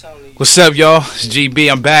What's up, y'all? It's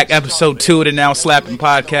GB. I'm back. Episode 2 of the Now Slapping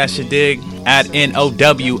Podcast, you dig? At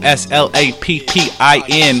NOWSLAPPIN.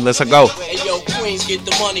 Let's go. Hey, yo, Queens get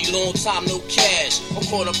the money, long time, no cash. I'm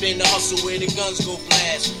caught up in the hustle where the guns go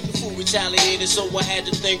blast. The fool retaliated, so I had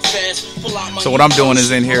to think fast. So what I'm doing is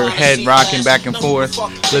in here, head rocking back and forth,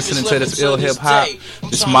 listening to this ill hip hop,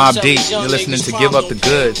 this Mob Deep. You're listening to Give Up the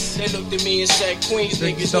Goods. They looked at me and said, Queens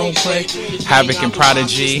niggas Don't play. Havoc and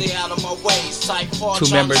Prodigy, 2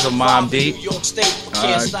 members of Mob Deep.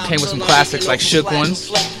 Came with some classics like Shook Ones.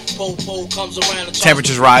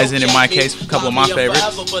 Temperatures Rising, in my case, a couple of my favorites.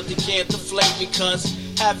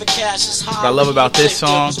 What I love about this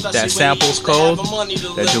song, that sample's cold,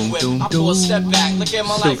 that doom doom doom,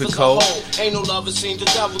 stupid cold.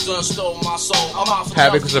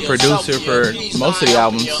 Havoc was a producer for most of the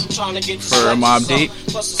albums for Mobb Deep.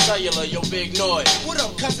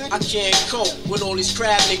 I can't cope with all these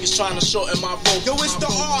crab niggas trying to shorten my rope. Yo, it's the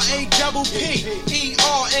R-A-P-P-E-R-N-O-Y-D.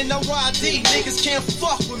 Niggas can't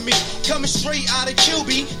fuck with me. Coming straight out of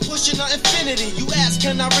QB, pushing on infinity. You ask,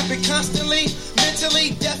 can I rip it constantly?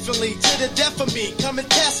 Mentally, definitely, to the death of me. Come and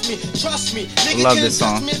test me, trust me. Nigga love this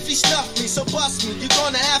song. Me if he snuff me, so bust me. You're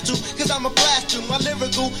gonna have to, cause I'm a blast you. My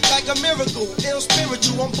lyrical, like a miracle. Ill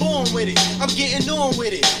spiritual, I'm born with it. I'm getting on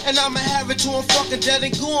with it. And I'ma have it till I'm fucking dead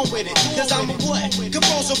and gone with it. Cause I'm a what?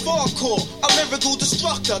 Composer hardcore, a lyrical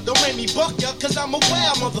destructor. Don't make me buck ya, cause I'm a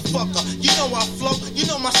wild motherfucker. You know I flow, you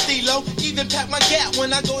know my stilo. Even pack my gap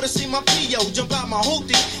when I go to see my P.O. Jump out my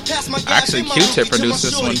hoodie, pass my gas. Actually, Q-Tip produced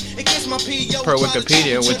this one per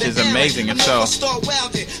Wikipedia, which is amazing itself.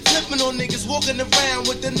 Flipping on niggas walking around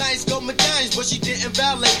with the nice gold medallions, but she didn't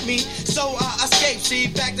violate me. So I escaped, see,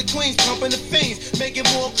 back to Queens, pumping the fiends, making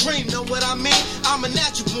more cream, know what I mean? I'm a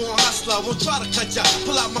natural born hustler, won't try to cut ya,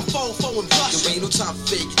 pull out my phone and blush. There ain't no time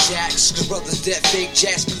for fake jacks, cause brothers that fake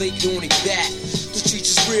jacks play on their back. The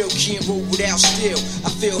streets is real, can't roll without steel.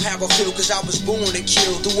 I feel how I feel, cause I was born and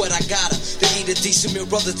killed. Do what I gotta, they eat a decent meal,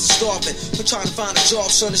 brothers to starving. For trying to find a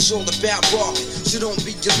job, son, it's all about bargain. So don't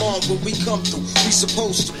be alarmed when we come through, we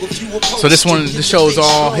supposed to. If you So this show is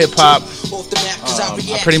all hip hop.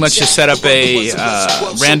 I pretty much just set up a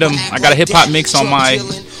random, I got a hip hop mix on my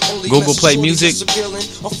Google Play Music,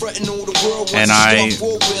 and I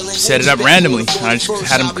set it up randomly. I just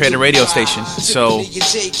had them create a radio station. So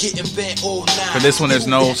for this one, there's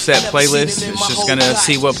no set playlist. It's just gonna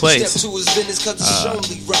see what plays.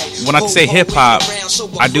 When I say hip hop,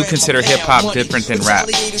 I do consider hip hop different than rap.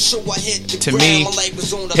 To me,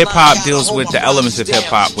 hip hop deals with the elements of hip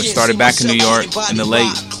hop, which started back in New York in the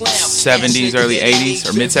late 70s, early 80s,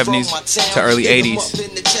 or mid 70s to early 80s.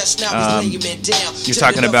 You're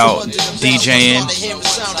talking about DJing,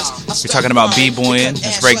 you're talking about b-boying,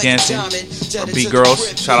 that's breakdancing, or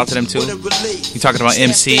b-girls, shout out to them too. You're talking about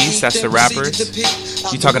MCs, that's the rappers.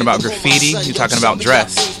 You're talking about graffiti, you're talking about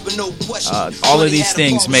dress. All of these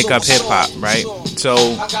things make up hip hop, right? So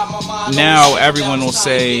now everyone will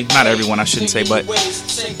say, not everyone, I shouldn't say, but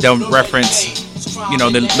they'll reference, you know,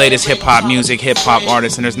 the latest hip hop music, hip hop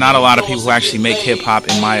artists, and there's not a lot of people who actually make hip hop,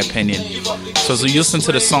 in my opinion. So as you listen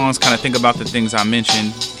to the songs, kind of think about the things I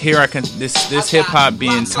mentioned. Here I can this hip hop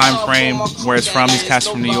being time frame, where it's from. These cats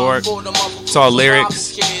from New York. It's all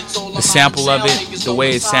lyrics, the sample of it, the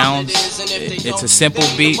way it sounds. It's a simple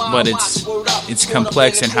beat, but it's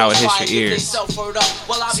complex in how it hits your ears.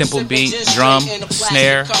 Simple beat, drum,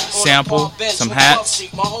 snare, sample, some hats.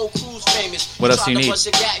 What else do you need?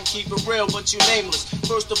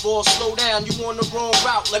 First of all, slow down, you on the wrong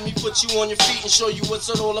route. Let me put you on your feet and show you what's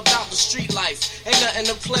it all about. The street life ain't nothing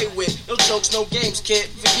to play with. No jokes, no games, kid.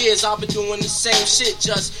 For years I've been doing the same shit,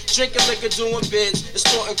 just drinking liquor, doing bids,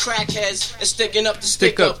 extorting crackheads, and sticking up the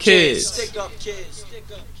stick-up kids. Stick-up kids.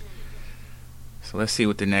 So let's see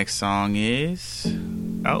what the next song is.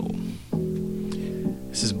 Oh,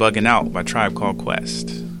 this is Bugging Out by Tribe Called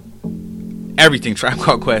Quest. Everything Tribe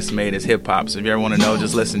Called Quest made is hip hop, so if you ever want to know,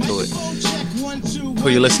 just listen to it. Who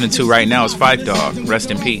you're listening to right now is Fight Dog. Rest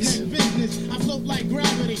in peace.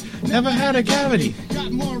 Never had a cavity.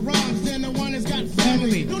 Got more rhymes than the one that's got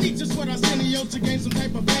family. No need to sweat our senior to gain some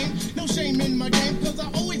type of fame. No shame in my game, cause I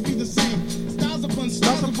always be the same. Styles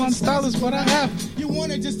upon Style is what I have. You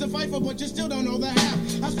wanted just to fight for, but you still don't know the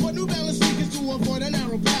half. I sport New Balance sneakers to avoid a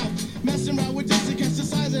narrow path. Messing around with just to catch the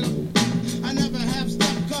size of them. I never have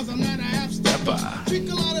step, cause I'm not a half stepper. Drink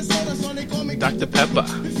a lot of soda, so they call me Dr. Pepper.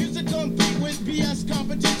 Refuse to compete with BS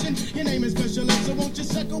competition. Your name is special, so won't you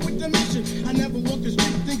suckle with the mission? I never walk the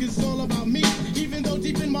street, think it's all about me. Even though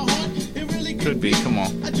deep in my heart, it really could be. Come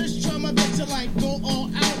on. I just try my best to go all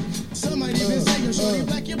out. Some might even say you're shorty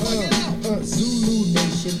black, you're bugging out. Zulu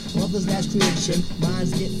Nation, others that's creation.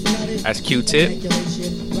 Minds get flooded. That's Q-Tip.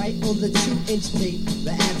 Right on the 2-inch tape,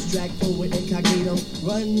 the abstract poet incognito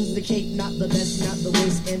runs the cape, not the best, not the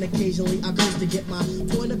worst, and occasionally I curse to get my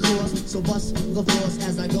point across. So bust the force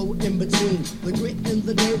as I go in between the grit and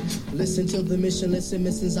the dirt. Listen to the mission, listen,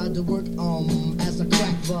 missions I do work as I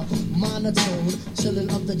crack the monotone, chilling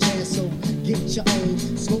up the jazz. So get your own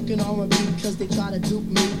smoking R&B, cause they try to dupe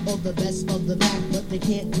me or the best of the back, but they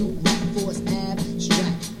can't do rap for it's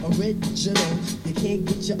abstract, original. You can't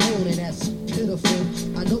get your own, and that's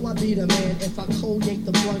pitiful. I know I'd be the man if I cold yank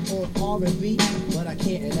the blunt on R&B, but I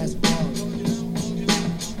can't, and that's wrong.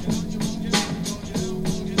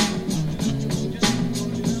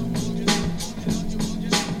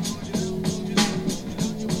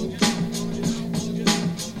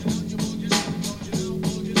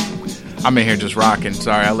 I'm in here just rocking.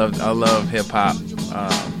 Sorry, I love hip hop.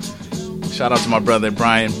 Shout out to my brother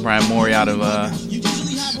Brian Morey out of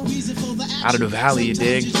the Valley, you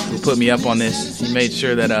dig? Who put me up on this. He made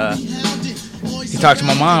sure that he talked to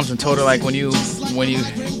my moms and told her, like, when your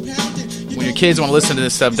kids want to listen to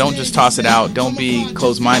this stuff, don't just toss it out. Don't be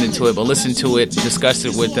closed-minded to it, but listen to it, discuss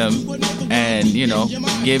it with them, and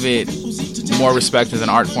give it more respect as an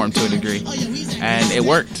art form to a degree. And it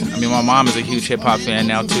worked. I mean, my mom is a huge hip-hop fan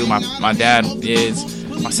now, too. My dad is.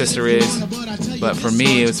 My sister is. But for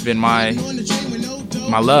me, it's been my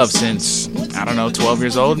love since, 12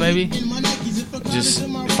 years old, maybe. Just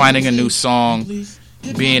finding a new song,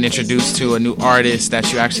 being introduced to a new artist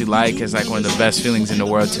that you actually like is like one of the best feelings in the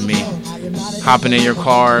world to me. Hopping in your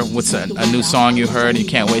car with a new song you heard, you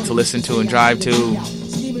can't wait to listen to and drive to.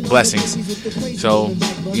 Blessings. So,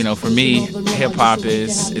 for me, hip hop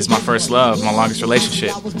is my first love, my longest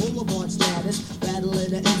relationship.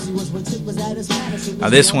 Now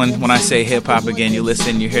this one, when I say hip hop again, you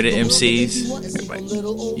listen, you hear the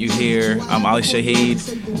MCs, you hear Ali Shaheed,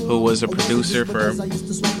 who was a producer for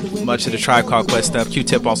much of the Tribe Called Quest stuff.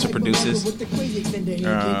 Q-Tip also produces.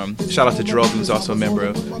 Shout out to Drove, who's also a member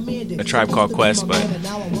of the Tribe Called Quest. But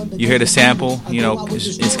you hear the sample,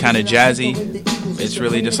 it's kind of jazzy. It's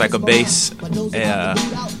really just like a bass.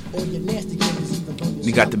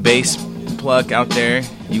 You got the bass plug out there.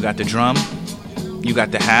 You got the drum. You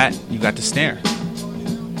got the hat. You got the snare.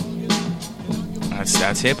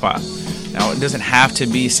 That's hip hop. Now it doesn't have to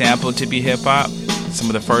be sampled to be hip hop. Some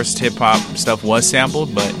of the first hip hop stuff was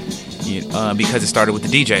sampled, but because it started with the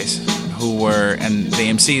DJs and the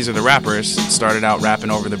MCs or the rappers started out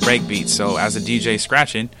rapping over the break beats. So as a DJ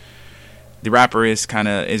scratching, the rapper is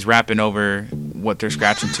rapping over what they're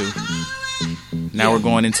scratching to. Now we're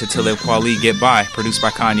going into To Live Kweli Get By, produced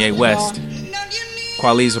by Kanye West.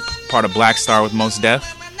 Kweli's a part of Black Star with Mos Def.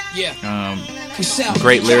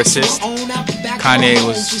 Great lyricist. Kanye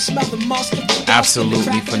was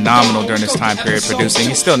absolutely phenomenal during this time period producing.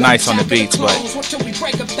 He's still nice on the beats, but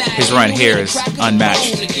his run here is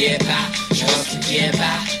unmatched.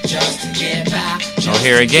 So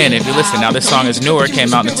here again, if you listen, now this song is newer,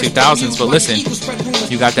 came out in the 2000s, but listen,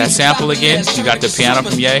 you got that sample again, you got the piano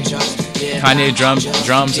from Ye. Kanye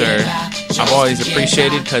drums are, I've always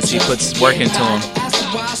appreciated because he puts work into them.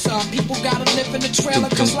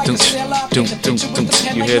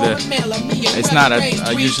 You hear it's not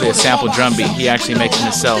usually a sample drum beat. He actually makes it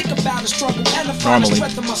himself normally.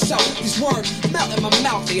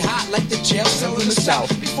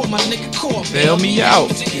 Bail me out.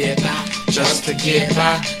 Just to get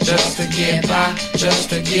by, just to get by, just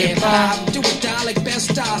to get by. Do it die like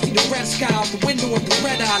best style. See the red sky out the window of the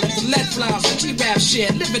red eye. Let the lead fly. So G-rap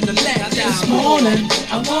shit, living the lead down. This morning,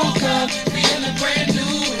 I woke up feeling brand new.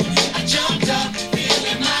 I jumped up,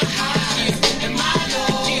 feeling my highs and my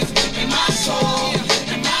lows and my soul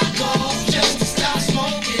and my goals. Just to stop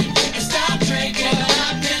smoking and stop drinking.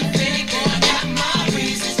 I've been thinking, I got my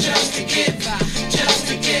reasons just to get by, just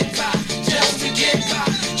to get by, just to get by.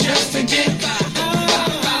 Just to get by.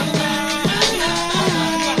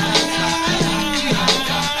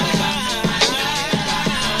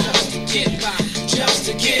 Just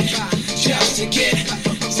to get by. Just to get by.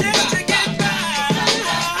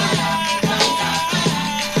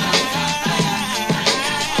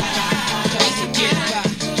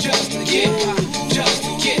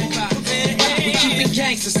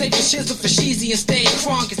 Gangsters, save the shizzle for sheezy and stay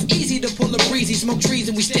crunk. It's easy to pull a breezy, smoke trees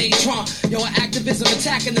and we stay drunk. Yo, activism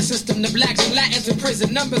attacking the system. The blacks and Latins in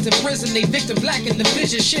prison, numbers in prison. They victim black in the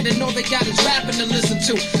vision. Shit, and all they got is rapping to listen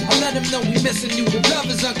to. I let them know we missing you. The love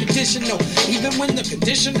is unconditional. Even when the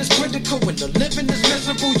condition is critical, when the living is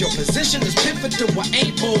miserable, your position is pivotal. I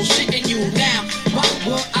ain't bullshitting you now. Why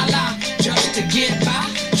will I lie? Just to get by,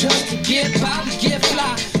 just to get by, we get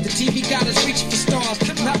fly. The TV got us reaching for stars,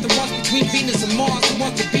 not the ones between Venus and Mars. The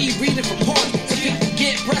ones to be real.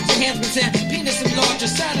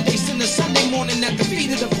 mourning at the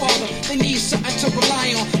feet of the Father. They need something to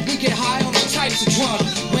rely on. We get high on the types of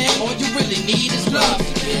drugs when all you really need is love.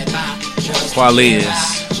 Wale is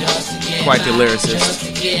quite the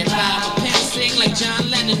lyricist. Sing like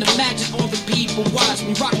John Lennon, imagine all the people watch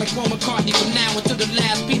me rock like Paul McCartney from now until the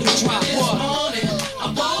last beat will drop. This morning,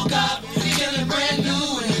 I woke up feeling brand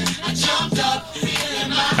new and I jumped up feeling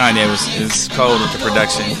my Kanye is cold with the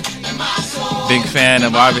production. Big fan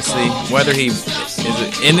of, obviously, whether he is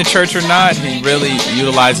in the church or not, he really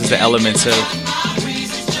utilizes the elements of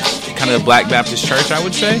kind of the Black Baptist church, I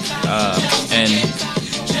would say. And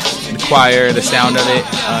the choir, the sound of it,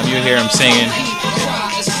 you hear him singing.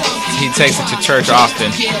 He takes it to church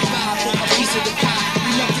often.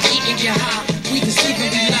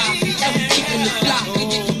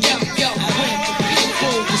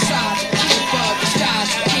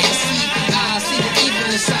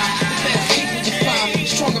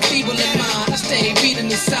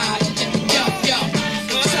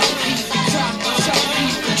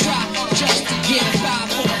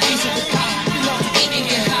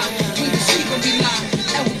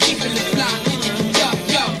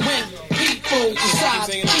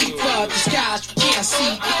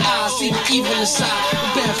 Evil inside,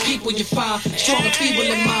 the bad people you find, strong and feeble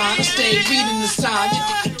in mind. I stay reading the sign.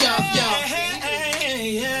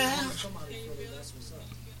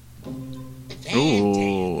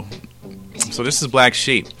 Ooh, so this is Black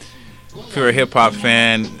Sheep. If you're a hip hop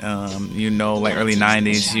fan, you know, like early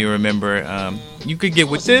 '90s, you remember you could get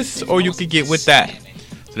with this or you could get with that.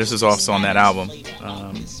 So this is also on that album.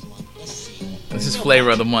 This is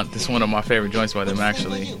Flavor of the Month. This is one of my favorite joints by them,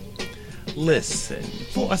 actually. Listen,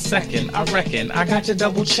 for a second, I reckon I got you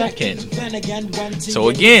double checking. So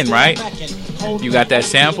again, right? You got that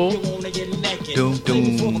sample. Doom,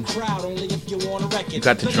 doom. You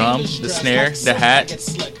got the drum, the snare, the hat.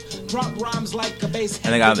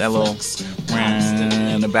 And they got that little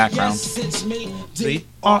in the background.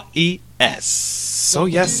 D-R-E-S. So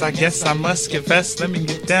yes, I guess I must confess. Let me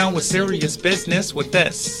get down with serious business with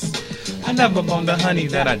this. I never owned a honey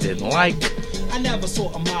that I didn't like. I never saw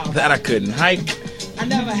a mile that I couldn't hike. I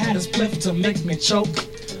never had a spliff to make me choke.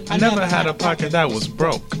 I never had a pocket that was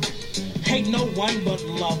broke. Hate no one but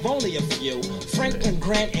love only a few. Franklin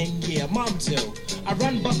Grant and yeah, mom too. I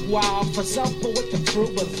run buck wild for self but with the crew.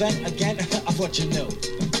 But then again, I thought you knew.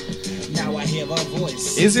 Now I hear her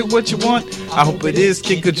voice. Is it what you want? I hope it is.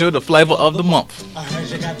 Kid Kajou, the flavor of the month. I heard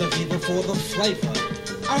you got the fever for the flavor.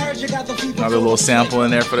 I heard you got the fever. Another little sample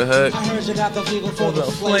in there for the hook. I heard you got the fever for the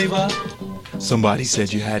flavor. Somebody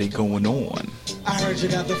said you had it going on. I heard you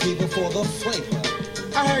got the fever for the flavor.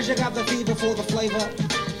 I heard you got the fever for the flavor.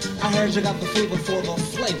 I heard you got the fever for the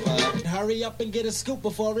flavor. Hurry up and get a scoop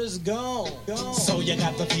before it's gone. So you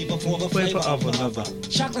got the fever for the flavor of another.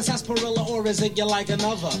 Chocolate sarsaparilla or is it you like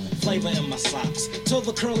another? Flavor in my socks. Till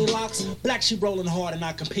the curly locks. Black sheep rolling hard and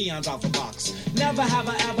knocking peons out the box. Never have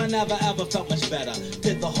I ever, never ever felt much better.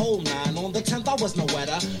 Did the whole 9 on the 10th I was no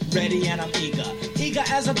wetter. Ready and I'm eager. Eager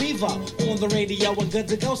as a beaver. On the radio and good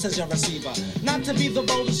to go says your receiver. Not to be the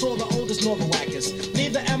boldest or the oldest nor the wackest.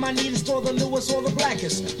 Neither am I neatest or the newest or the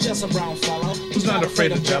blackest. Just a brown fellow who's not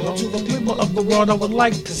afraid of jello. To the people of the world I would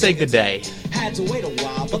like to say good day. Had to wait a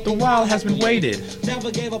while, but the while has been waited.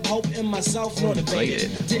 Never gave up hope in myself nor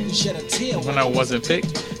debated. Didn't shed a tear when I wasn't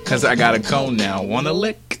picked. Cause I got a cone now, wanna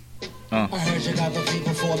lick. I heard you got the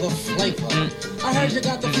fever for the flavor. I heard you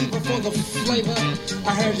got the fever for the flavor.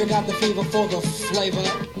 I heard you got the fever for the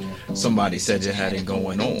flavor. Somebody said you had it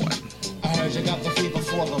going on. I heard you got the fever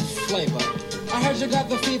for the flavor. I heard you got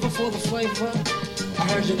the fever for the flavor. I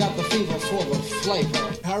heard you got the fever for the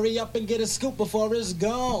flavor. Hurry up and get a scoop before it's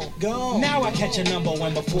gone. Now I catch a number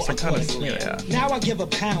one before I call it. Yeah. Now I give a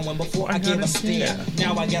pound when before I give a stare.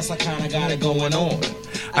 Now I guess I kinda got it going on.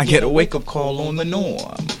 I get a wake up call on the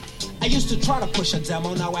norm. I used to try to push a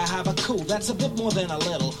demo, now I have a coup. That's a bit more than a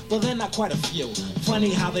little, but then not quite a few. Funny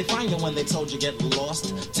how they find you when they told you get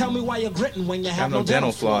lost. Tell me why you're gritting when you have no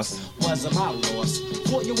dental floss. Was about loss.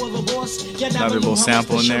 Thought you were the boss. You never another little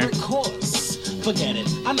sample in there. Forget it,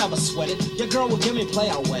 I never sweat it. Your girl will give me play,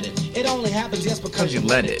 I'll wet it. It only happens just because you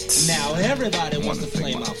let it. Now everybody wants to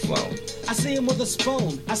play my flow. I see him with a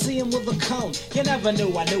spoon, I see him with a cone. You never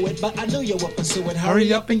knew I knew it, but I knew you would pursue it.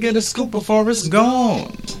 Hurry up and get a scoop before it's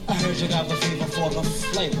gone. I heard you got the fever for the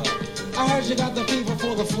flavor. I heard you got the fever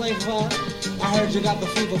for the flavor. I heard you got the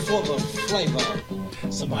fever for the flavor.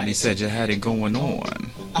 Somebody said you had it going on.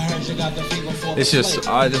 I heard you got the fever for it's the just, flavor.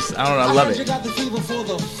 I don't know, I love it.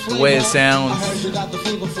 The way it sounds. I heard you got the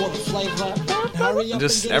fever for the flavor. Hurry up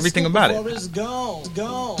just and everything about it. It's gone.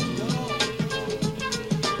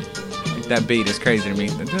 That beat is crazy to me.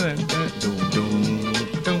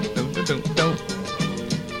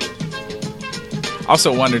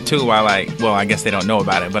 Also wonder too why, like, well, I guess they don't know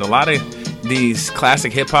about it, but a lot of these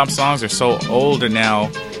classic hip hop songs are so older now.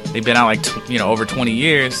 They've been out like over 20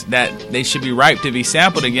 years that they should be ripe to be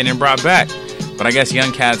sampled again and brought back. But I guess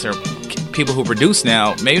young cats or people who produce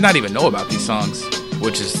now maybe not even know about these songs,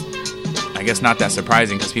 which is, I guess, not that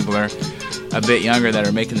surprising because people are a bit younger that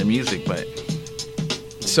are making the music. But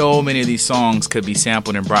so many of these songs could be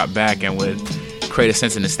sampled and brought back and would create a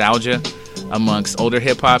sense of nostalgia amongst older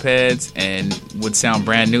hip-hop heads and would sound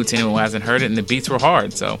brand new to anyone who hasn't heard it, and the beats were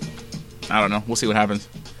hard. So I don't know, we'll see what happens.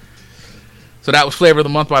 So that was Flavor of the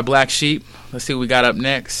Month by Black Sheep. Let's see what we got up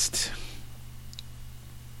next.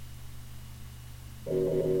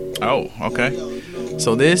 Oh, okay.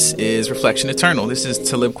 So this is Reflection Eternal. This is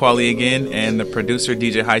Talib Kweli again and the producer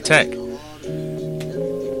DJ High Tech.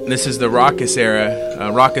 This is the Raucous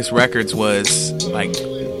era. Raucous Records was like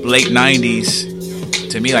late 90s.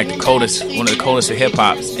 To me, like one of the coldest of hip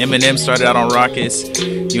hops. Eminem started out on Raucous.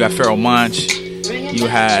 You had Pharoah Monch. You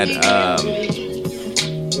had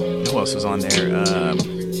who else was on there?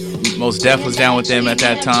 Mos Def was down with them at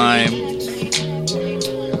that time.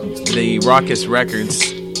 The Raucous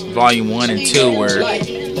Records Volume 1 and 2 were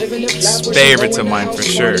favorites of mine for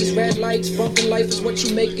sure.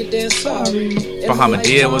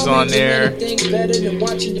 Bahamadia was on there.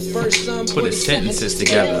 Put his sentences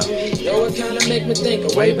together.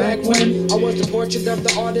 Way back when I was the portrait of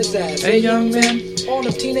the artist as a young man. All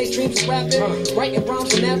of teenage dreams of rapping, writing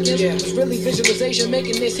rhymes and napkins. It's really visualization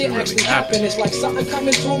making this hit actually happen. It's like something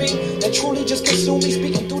coming through me that truly just consumed me.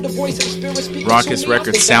 Speaking through the voice of the spirit, speaking. Raucous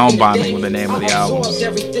Records Soundbombing was the name of the album.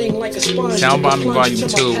 Soundbombing Volume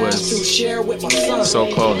 2 was so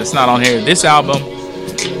cold. It's not on here. This album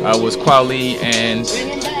was Kweli and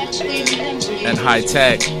High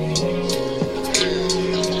Tech.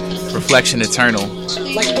 Reflection Eternal.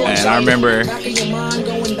 And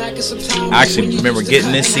I actually remember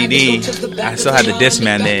getting this CD. I still had the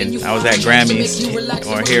Discman then. I was at Grammys,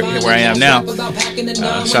 or here where I am now.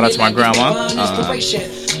 Shout out to my grandma.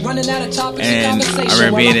 And I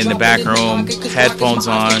remember being in the back room, headphones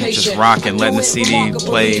on, just rocking, letting the CD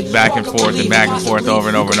play back and forth over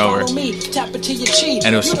and over and over.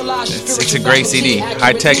 And it's a great CD.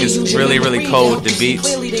 High Tech is really, really cold with the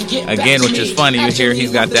beats. Again, which is funny, you hear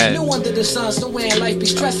he's got that.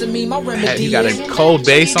 He got a cold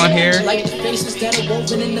bass on here.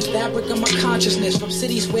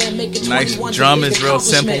 Nice drum is real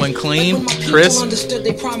simple and clean, crisp.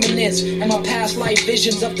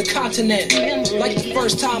 The continent. Like the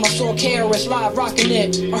first time I saw KRS Live rocking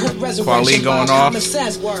it, I heard Resurrection going off.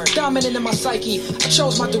 Dominant in my psyche, I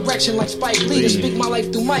chose my direction like Spike Lee to speak my life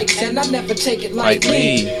through mics, and I never take it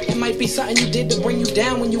lightly. It might be something you did to bring you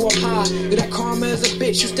down when you were high. You're that karma is a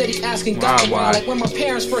bitch, you steady asking God why. Like when my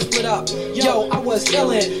parents first split up, yo, I was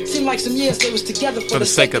illin'. Seemed like some years they was together for the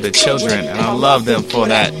sake of the children, and I love them for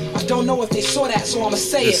that. I don't know if they saw that, so I'ma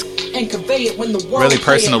say it and convey it when the world really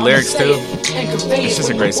personal lyrics too. This is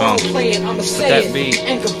a great song. With that beat,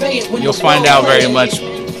 you'll find out very much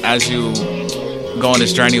as you go on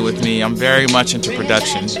this journey with me. I'm very much into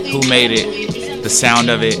production. Who made it? The sound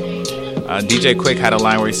of it. DJ Quick had a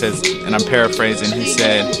line where he says, and I'm paraphrasing, he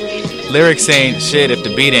said, lyrics ain't shit if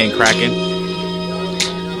the beat ain't cracking.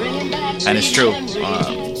 And it's true.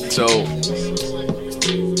 So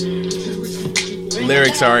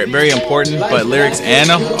lyrics are very important, but lyrics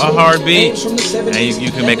and a hard beat, and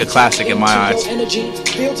you can make a classic in my eyes.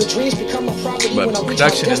 But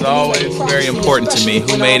production is always very important to me.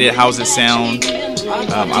 Who made it? How's it sound?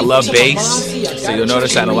 I love bass, so you'll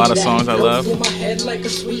notice that in a lot of songs I love.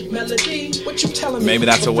 Maybe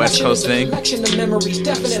that's a West Coast thing. I just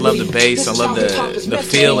love the bass. I love the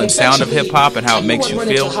feel and sound of hip hop and how it makes you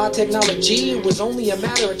feel.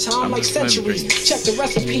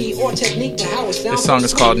 This song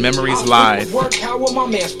is called Memories Live by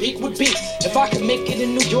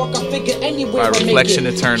Reflection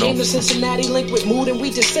Eternal.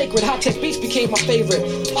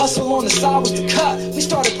 Hustle on the side was the cut. We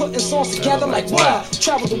started putting songs together like wow.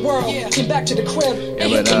 Traveled the world, came back to the crib.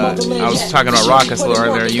 Yeah, but I was talking about Raucous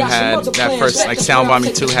earlier. You had that first like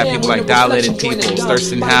Soundbombing 2 had people like Dilated Peoples,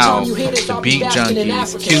 Thurston Howe, the Beat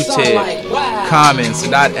Junkies, Q-Tip, Common,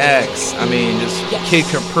 Sadat X. I mean, just Kid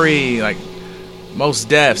Capri, like Mos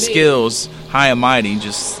Def, Skills, High and Mighty,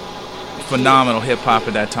 just phenomenal hip hop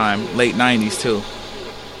at that time, late 90s too.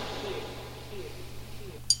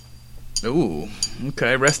 Ooh,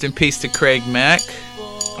 okay. Rest in peace to Craig Mack.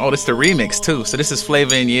 Oh, this is the remix too. So this is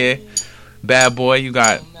Flavor in Yeah, Bad Boy. You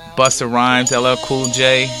got Busta Rhymes, LL Cool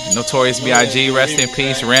J, Notorious B.I.G. Rest in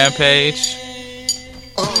peace, Rampage.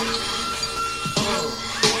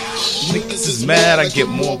 Niggas is mad, I get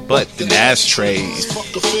more butt than ashtrays.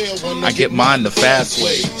 I get mine the fast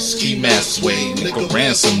way, ski mask way, nigga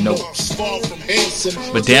ransom notes.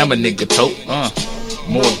 But damn a nigga tote,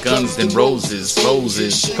 more guns than roses.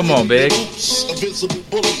 Come on, big.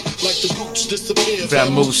 That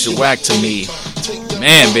move should whack to me.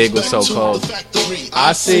 Man, Big was so cold.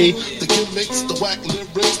 I see.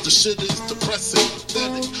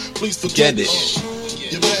 Get it.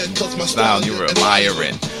 Style you're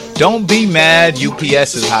admiring. Don't be mad,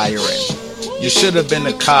 UPS is hiring. You should have been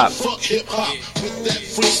a cop.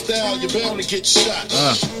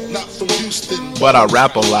 But I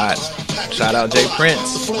rap a lot. Shout out Jay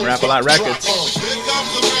Prince. Rap a lot records.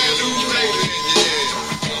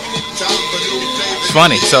 It's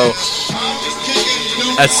funny. So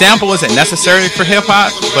a sample isn't necessary for hip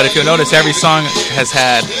hop, but if you'll notice, every song has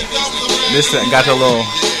had this. Got the little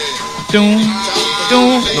doom.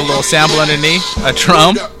 The little sample underneath, a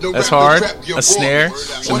drum that's hard, a snare,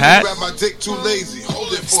 some hat.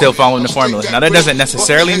 Still following the formula. Now that doesn't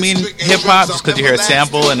necessarily mean hip hop, just because you hear a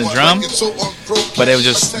sample and a drum, but it was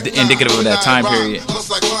just indicative of that time period.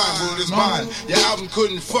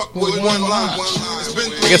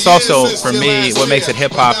 I guess also for me, what makes it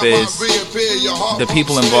hip hop is the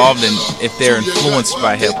people involved in if they're influenced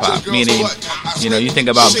by hip hop. Meaning, you think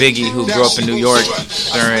about Biggie, who grew up in New York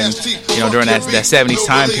during that 70s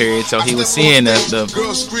time period, so he was seeing the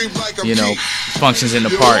functions in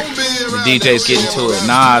the park, the DJs getting to it.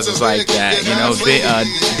 Nas was like that,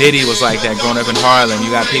 Diddy was like that growing up in Harlem.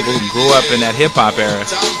 You got people who grew up in that hip hop era,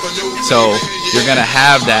 so you're gonna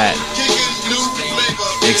have that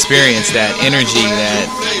experience, that energy that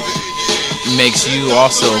makes you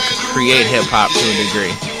also create hip hop to a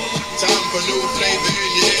degree.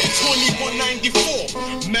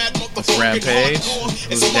 That's Rampage.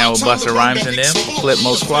 Who's down with Busta Rhymes in them?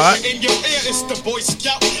 Flipmo Squad.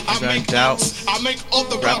 Got doubt.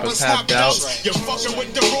 Rappers have doubt. You're fucking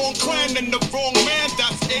with the wrong clan and the wrong man.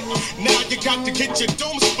 That's it. Now you got to get your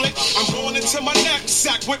dome split. I'm going into my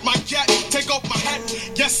knapsack with my cat. Take off my hat.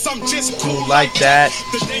 Yes, I'm just cool like that.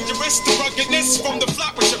 The dangerous, the ruggedness from the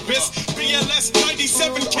floppish abyss. BLS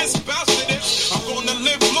 97 kiss bounce to this. I'm gonna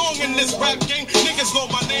live long in this rap game. Niggas know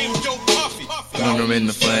my name, Yo Puffy. I'm in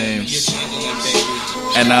the flames.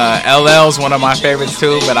 And LL's one of my favorites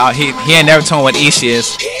too, but he ain't never told what Ish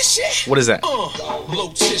is. What is that?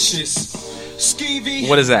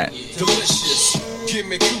 What is that? Delicious. Give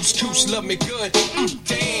me couscous, love me good.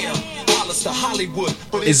 Damn. Hollis to Hollywood.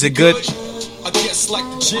 Is it good? I guess like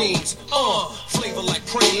the jeans. Flavor like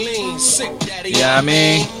praline. Sick daddy. Yeah, I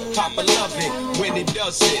mean, Papa love it when it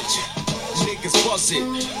does it. Niggas buzz it.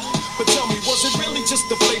 But tell me, was it really just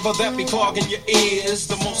the flavor that be clogging your ears?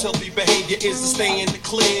 The most healthy behavior is to stay in the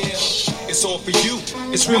clear. It's all for you.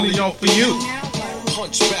 It's really all for you.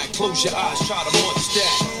 Punch back, close your eyes, try to munch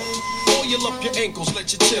that. Oil up your ankles, let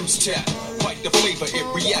your Timbs tap. Bite the flavor, it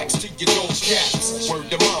reacts to your nose caps. Word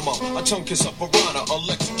to mama, a tongue kiss up a piranha,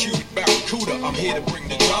 electrocuted barracuda. I'm here to bring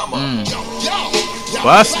the drama.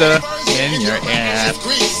 Busta in your ass.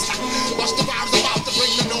 Busta Rhymes about to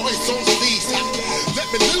bring the noise on the beat. Let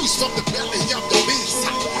me loose from the belly of the beast.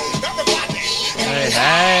 Everybody,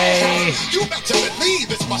 hey. You better believe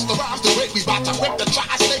it's Busta Rhymes the way we about to rip the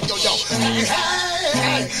tri-state, yo.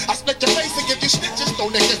 Hey, I split your face and give you stitches. Throw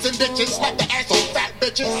niggas and bitches, slap the ass on fat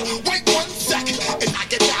bitches. Wait 1 second and I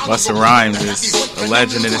get down. Busta Rhymes is a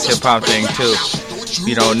legend in this hip hop thing too. If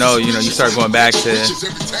you don't know, you start going back to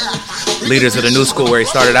leaders of the new school where he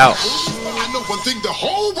started out.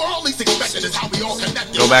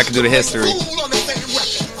 Go back and do the history.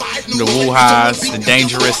 The Wu-Has, the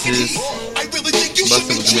Dangerouses.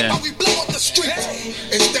 Busta was the man.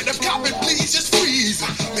 Instead of copping, please just freeze.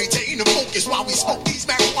 Maintain the focus while we smoke these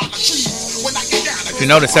marijuana trees. When I get down, if you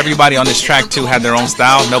notice, everybody on this track too had their own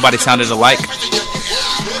style. Nobody sounded alike.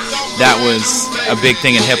 That was a big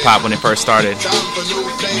thing in hip hop when it first started.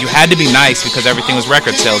 You had to be nice because everything was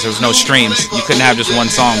record sales. There was no streams. You couldn't have just one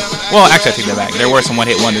song. Well, actually, I take that back. There were some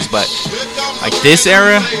one-hit wonders, but like this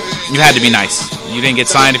era, you had to be nice. You didn't get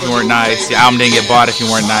signed if you weren't nice. Your album didn't get bought if you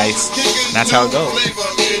weren't nice. And that's how it goes.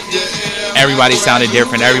 Everybody sounded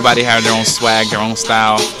different. Everybody had their own swag, their own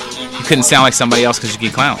style. You couldn't sound like somebody else because you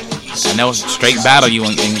get clowned. And they'll straight battle you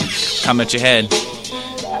and come at your head.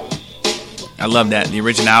 I love that. The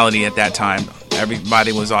originality at that time.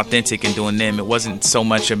 Everybody was authentic in doing them. It wasn't so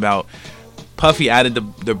much about... Puffy added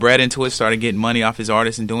the bread into it, started getting money off his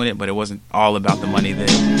artists and doing it, but it wasn't all about the money then.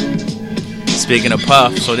 Speaking of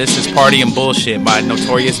Puff, so this is Party and Bullshit by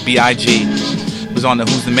Notorious B.I.G. who's on the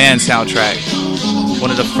Who's the Man soundtrack.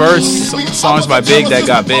 One of the first songs by Big that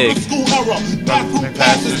got big. era. Bathroom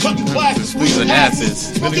passes, cutting classes, squeezing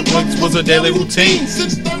asses. Smoking Blunts was a daily routine.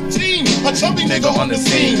 Since 13, a chubby nigga on the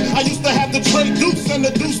scene. I used to have the tray deuce and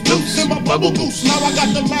the deuce in my bubble goose. Now I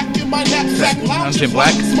got the Mac in my knapsack, lounging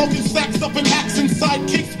black, smoking sacks up in hacks and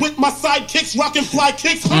sidekicks with my sidekicks, rocking fly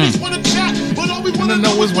kicks. Honeys wanna chat, but all we wanna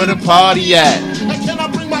know is where the party at. And can I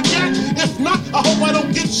bring my cat? If not, I hope I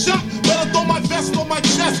don't get shot. Better throw my vest on my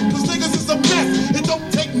chest, cause niggas is a mess. It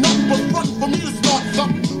don't take nothing but front for me to start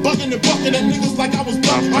something. Bugging and bucking at niggas like I was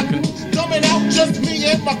duck hunting. Coming out just me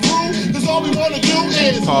and my crew, cause all we wanna do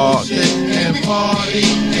is bullshit and party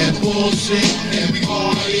and bullshit and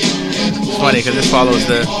party. It's funny because this follows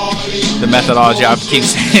the methodology I keep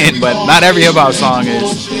saying, but not every hip hop song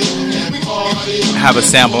is have a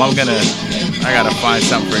sample. I gotta find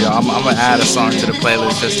something for y'all. I'm gonna add a song to the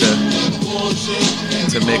playlist just to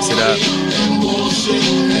mix it up.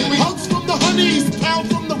 Hunks from the honeys, pound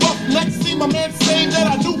from the roughnecks. See my man say that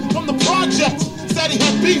I knew from the project. Said he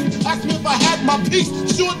had beef, asked me if I had my piece.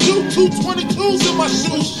 Sure do, 222s in my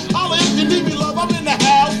shoes. Holla if you need me, love, I'm in the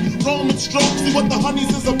house. Roman stroke, see what the honeys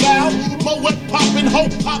is about. Moet poppin',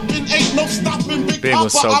 hope poppin', ain't no stopping. Big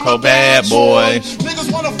was so cold, bad boy.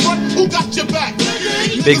 Niggas wanna front, who got your back?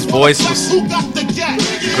 Big's voice was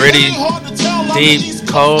gritty, deep,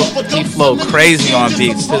 cold. He flowed crazy on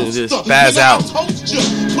beats too, just spaz out.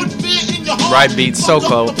 Right beats, so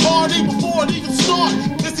cold.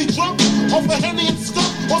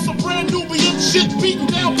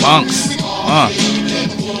 Bunks.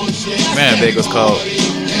 Man, Big was cold.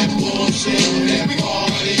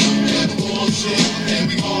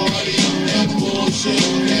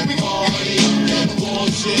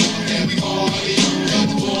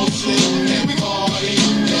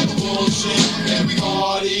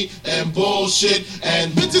 And bullshit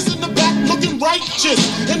and bitches in the back looking righteous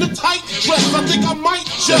in the tight dress. I think I might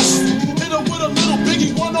just hit her with a little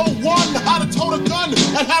Biggie 101, how to tote a gun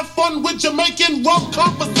and have fun with Jamaican rum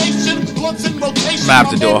conversation. Blunts in rotation. I'm gonna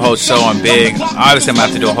have to do a whole show on Big. Obviously, I'm gonna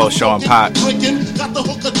have to do a whole show on Pop.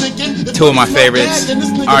 Two of my favorites,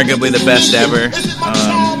 arguably the best ever.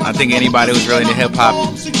 I think anybody who's really into hip hop,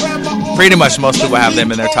 pretty much most people have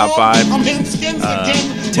them in their top 5.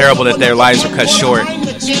 Terrible that their lives were cut short.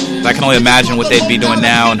 I can only imagine what they'd be doing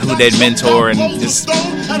now and who they'd mentor and just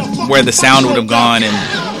where the sound would have gone and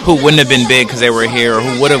who wouldn't have been big because they were here or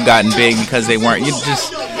who would have gotten big because they weren't. You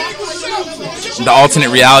just the alternate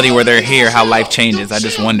reality where they're here, how life changes. I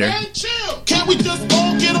just wonder.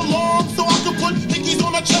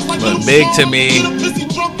 But Big to me,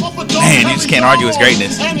 man, you just can't argue his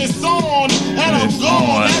greatness. His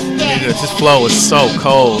flow is so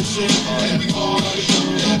cold.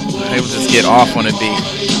 They would just get off on a beat.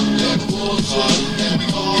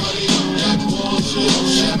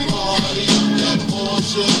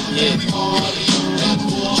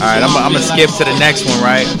 Alright, I'm gonna skip to the next one,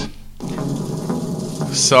 right?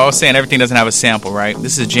 So I was saying everything doesn't have a sample, right?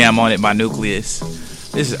 This is Jam On It by Nucleus.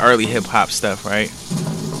 This is early hip hop stuff, right?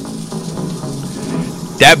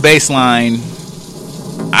 That bass line,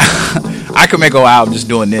 I could make a whole album just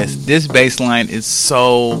doing this. This bass line is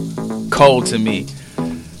so cold to me.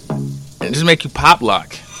 It just make you pop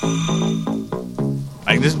lock.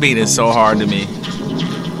 Like, this beat is so hard to me.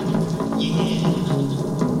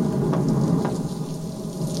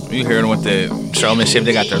 You hearing with the showmanship,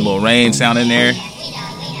 they got their little rain sound in there.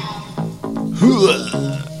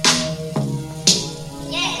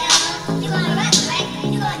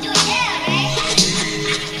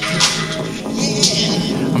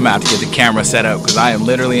 I'm about to get the camera set up because I am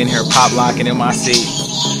literally in here pop locking in my seat.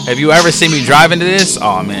 Have you ever seen me driving to this?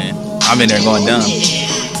 Oh man, I'm in there going dumb.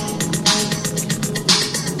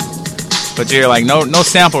 But you're like, no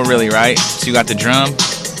sample really, right? So you got the drum,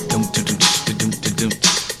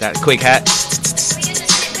 that quick hat.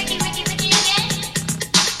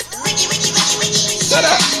 Shut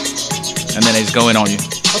up. And then they just go in on you.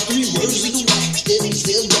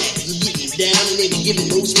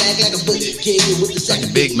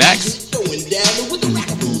 Like Big Max.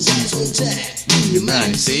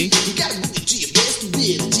 Nice, see?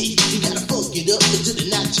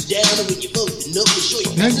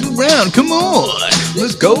 Knock it around, come on.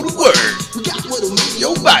 Let's go to work.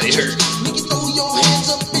 Your body hurt.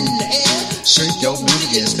 Shake your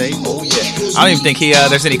booty and say, oh yeah. I don't even think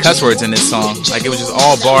there's any cuss words in this song. Like, it was just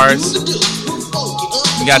all bars.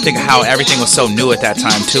 You gotta think of how everything was so new at that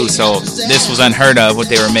time too. So this was unheard of what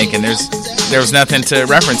they were making. There was nothing to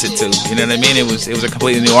reference it to. You know what I mean? It was a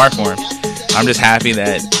completely new art form. I'm just happy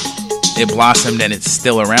that it blossomed and it's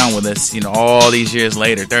still around with us, you know, all these years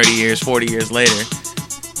later, 30 years, 40 years later.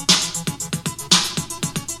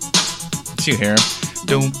 You hear him?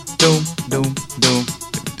 Doom, doom, doom, doom.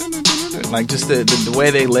 Like just the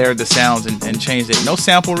way they layered the sounds and changed it. No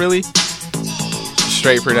sample really.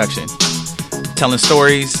 Straight production. Telling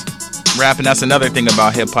stories, rapping. That's another thing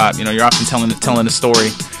about hip hop. You know, you're often telling a story.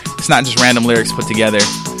 It's not just random lyrics put together.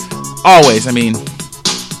 Always. I mean,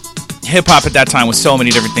 hip hop at that time was so many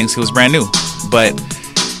different things. It was brand new, but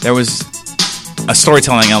there was a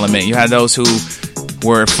storytelling element. You had those who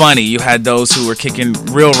were funny. You had those who were kicking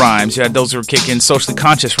real rhymes. You had those who were kicking socially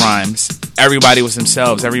conscious rhymes. Everybody was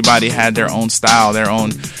themselves. Everybody had their own style, their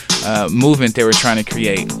own movement they were trying to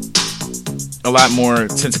create. A lot more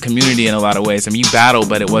sense of community in a lot of ways. I mean, you battle,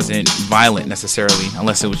 but it wasn't violent necessarily,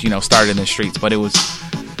 unless it was, you know, started in the streets. But it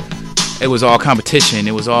was all competition.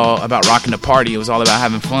 It was all about rocking the party. It was all about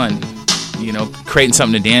having fun. You know, creating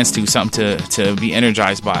something to dance to, something to be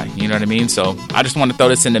energized by. You know what I mean? So I just want to throw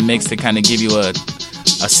this in the mix to kind of give you a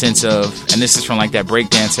sense of, and this is from like that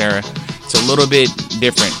breakdance era. It's a little bit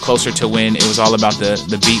different, closer to when it was all about the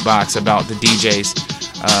beatbox, about the DJs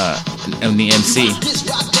and the MC.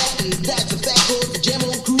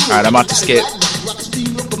 Alright, I'm about to skip.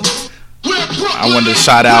 I wanted to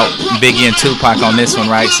shout out Biggie and Tupac on this one,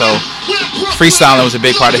 right? So freestyling was a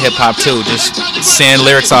big part of hip hop too. Just saying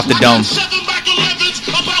lyrics off the dome.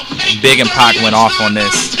 Big and Pac went off on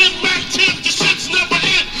this.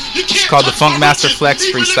 It's called the Funk Master Flex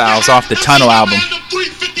Freestyles off the Tunnel album.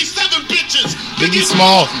 Biggie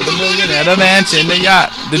Smalls, the millionaire, the mansion, the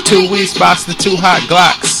yacht, the 2 weed spots, the 2 hot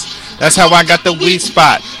Glocks. That's how I got the weed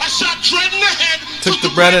spot. Took the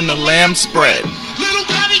bread and the lamb spread.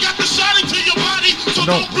 So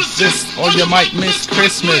don't resist or you might miss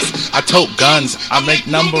Christmas. I tote guns, I make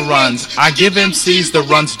number runs. I give MCs the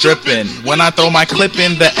runs dripping. When I throw my clip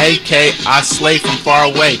in the AK, I slay from far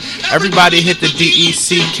away. Everybody hit the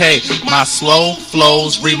DECK. My slow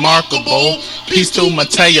flows remarkable. Peace to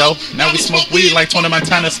Mateo. Now we smoke weed like Tony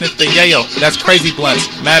Montana sniffed the yayo. That's crazy blunts.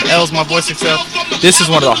 Mad L's, my voice excel. This is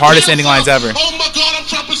one of the hardest ending lines ever. Oh my God, I'm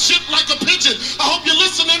dropping shit like a pigeon. I hope you're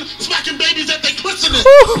listening. Smacking babies at they christening.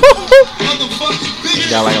 You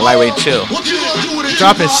got like a lightweight chill.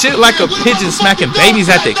 Dropping shit like a pigeon, smacking babies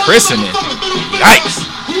at their christening. Yikes.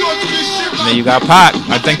 And then you got Pac.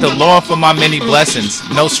 I thank the Lord for my many blessings.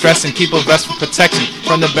 No stressing, keep a vest for protection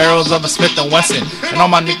from the barrels of a Smith & Wesson. And all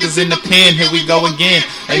my niggas in the pen, here we go again.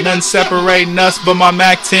 Ain't nothing separating us but my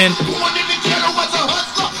Mac 10.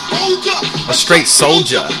 A straight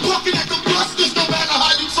soldier.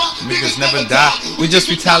 Niggas never die. We just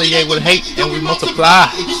retaliate with hate and we multiply.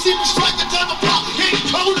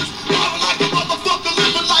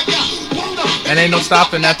 And ain't no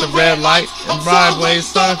stopping at the red light. And Broadway,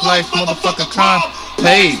 Star's Life, motherfucking crime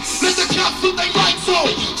pays.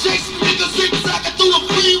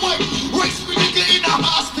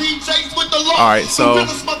 Alright, so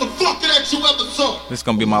this is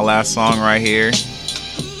gonna be my last song right here.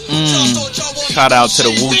 Shout out to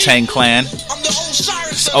the Wu-Tang Clan.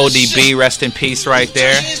 It's ODB, rest in peace right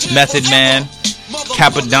there. Method Man,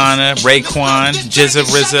 Capadonna, Raekwon, Jizza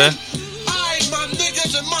RZA,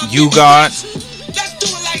 U-God,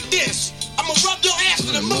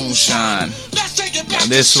 Moonshine.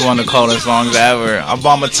 This is one of the coldest songs ever. I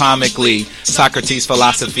bomb atomically. Socrates'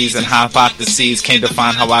 philosophies and hypotheses came to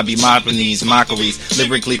find how I be mobbing these mockeries.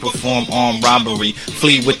 Lyrically perform armed robbery.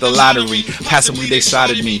 Flee with the lottery. Passively they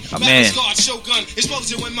shotted me. Oh, man.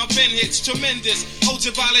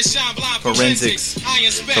 Forensics.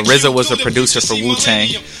 So RZA was a producer for Wu-Tang.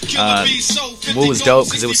 Wu was dope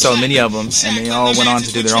because there was so many of them, and they all went on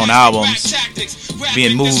to do their own albums, be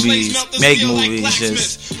in movies, make movies.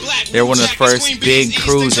 Just they're one of the first big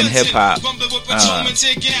crews in hip hop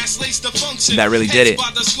that really did it.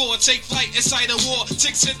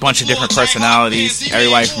 Bunch of different personalities,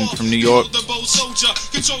 everybody from New York. It's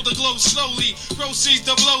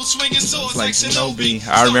like Shinobi.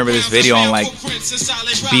 I remember this video on like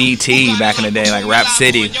BET back in the day, like Rap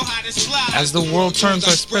City. As the world turns,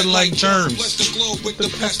 I spread like germs. With the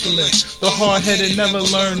pestilence, the hard-headed never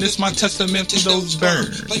learn. This my testament to those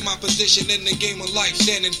burns. Play my position in the game of life,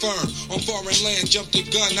 standing firm on foreign land. Jump the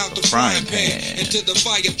gun out the frying pan into the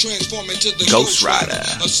fire, transform into the Ghost Rider.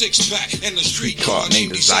 A six-pack and a street car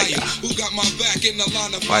named Desire. Who got my back in the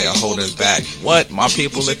line of fire holding back? What, my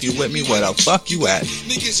people? If you with me, where the fuck you at?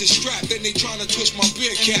 Niggas is strapped and they trying to twist my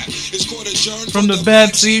beer cap. It's court adjourned from the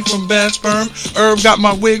bad seed, from bad sperm. Herb got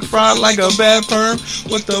my wig fried like a bad perm.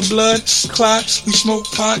 With the blood clot, we smoke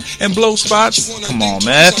pot and blow spots. Come on,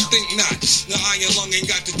 man. Now I ain't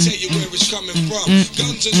got to tell you where it's coming from.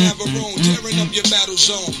 Guns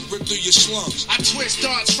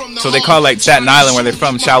So they call like Staten Island, where they're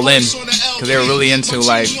from, Shaolin, because they were really into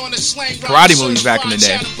like karate movies back in the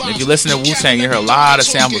day. If you listen to Wu-Tang, you hear a lot of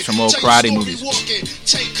samples from old karate movies.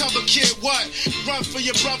 Run for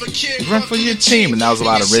your team, and that was a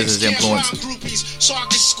lot of RZA's influence.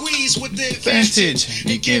 Advantage,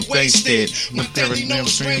 you get wasted. But there is no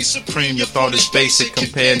supreme. Your thought is basic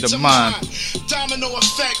compared to mine.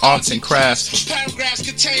 Arts and crafts. Paragraphs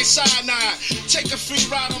contain cyanide. Take a free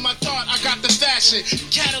ride on my thought. I got the fashion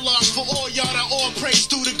catalog for all y'all that all praise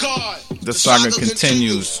through the God. The saga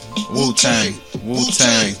continues. Wu-Tang.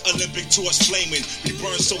 Wu-Tang. Olympic torch flaming. We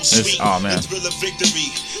burn so sweet. Oh man.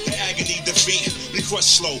 Victory. The agony defeat. We crush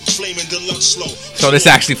slow. Flaming deluxe slow. So this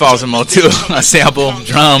actually falls in mode 2. A sample,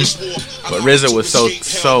 drums. But RZA was so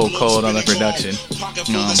cold on the production.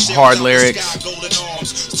 Hard lyrics.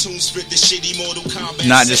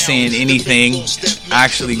 Not just saying anything,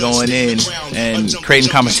 actually going in and creating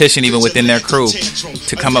competition even within their crew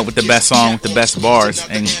to come up with the best song, with the best bars,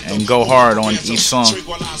 and go hard on each song.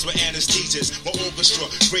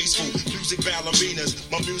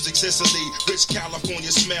 My music Sicily, rich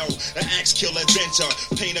California smell, an axe kill adventure,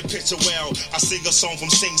 paint a picture well. I sing a song from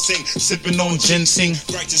Sing Sing, sipping on ginseng,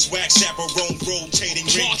 righteous wax chaperone, rotating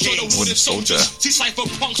ring king. Wooden soldier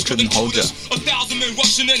couldn't hold ya.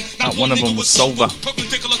 Not one of them was sober.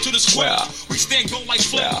 Yeah. We stand go like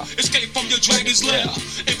flow, escape from your dragon's lair.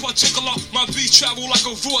 In particular, my beats travel like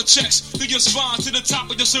a vortex through your spine to the top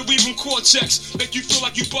of your cerebral cortex. Make you feel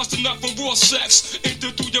like you busting up from raw sex.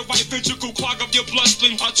 Enter through your right ventricle, clog up your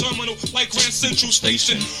bloodstream. Hot terminal like Grand Central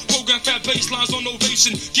Station. Program fat baselines on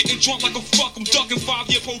ovation. Getting drunk like a fuck, I'm ducking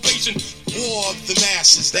 5-year probation. War of the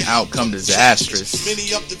masses. The outcome disastrous.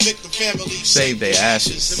 Many of the victim families save their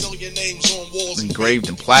ashes. Names on walls engraved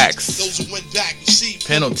in plaques. Those who went back received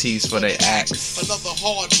penalties for their acts. Another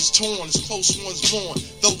heart is torn, as close ones born.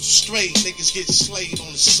 Those stray niggas get slayed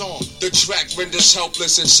on the song. The track renders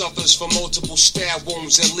helpless and suffers from multiple stab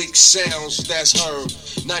wounds and leaked sounds that's heard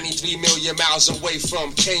 93 million miles away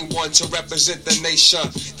from K1 to represent the nation.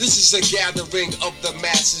 This is a gathering of the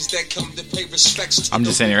masses that come to pay respects to. I'm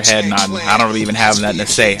just in your head nodding. I don't really even have nothing to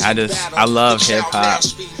say. I love hip hop.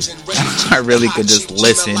 I really could just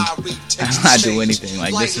listen and not do anything.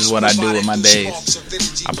 Like, this is what I do with my days.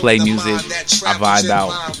 I play music. I vibe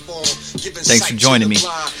out. Thanks for joining me.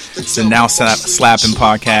 It's the Now Slappin'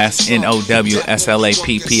 Podcast.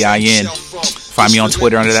 NOWSLAPPIN. Find me on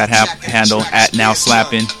Twitter under that handle at Now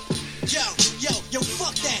Slappin'.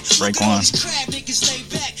 Raekwon.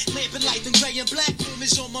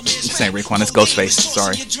 This ain't Raekwon, it's Ghostface.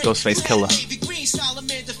 Sorry, Ghostface Killer.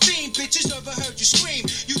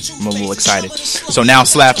 I'm a little excited. So Now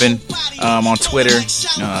Slappin' on Twitter.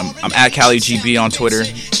 I'm at CaliGB on Twitter.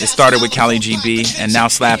 It started with CaliGB, and Now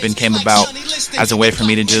Slappin' came about as a way for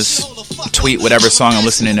me to just tweet whatever song I'm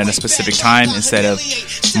listening at a specific time instead of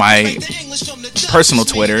my personal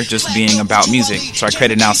Twitter just being about music. So I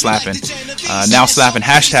created Now Slappin'. Now Slappin',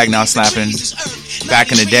 hashtag Now Slappin',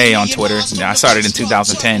 back in the day on Twitter. I started in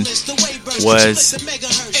 2010. Was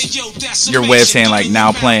your way of saying like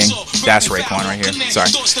now playing. That's Raekwon right here. Sorry.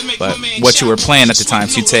 But what you were playing at the time.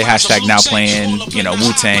 So you'd say hashtag now playing,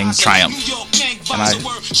 Wu-Tang, Triumph. And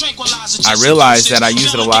I realized that I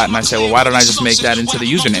used it a lot, and I said, well, why don't I just make that into the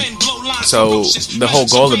username? So the whole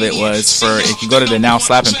goal of it was for, if you go to the Now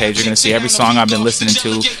Slappin' page, you're going to see every song I've been listening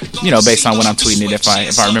to, based on when I'm tweeting it, if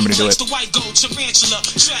I remember to do it.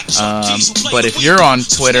 But if you're on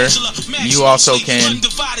Twitter, you also can.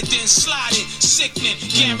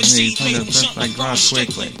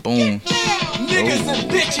 Boom.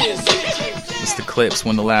 It's the clips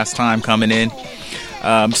when the last time coming in.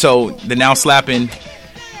 So the Now Slappin',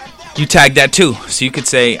 you tag that too. So you could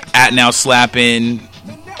say at Now Slappin',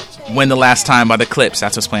 when the last time by the clips.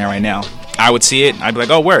 That's what's playing right now. I would see it. I'd be like,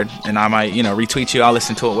 oh, word. And I might, retweet you. I'll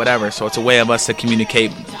listen to it, whatever. So it's a way of us to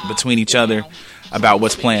communicate between each other about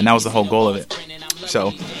what's playing. That was the whole goal of it.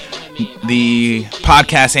 So the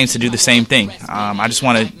podcast aims to do the same thing. I just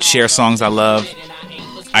want to share songs I love,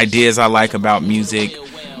 ideas I like about music.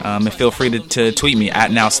 And feel free to tweet me at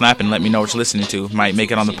Now Slappin'. Let me know what you're listening to. Might make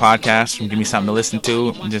it on the podcast and give me something to listen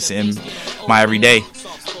to just in my everyday.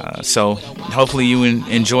 So hopefully you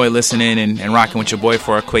enjoy listening and rocking with your boy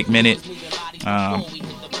for a quick minute.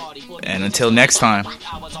 And until next time,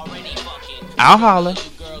 I'll holla.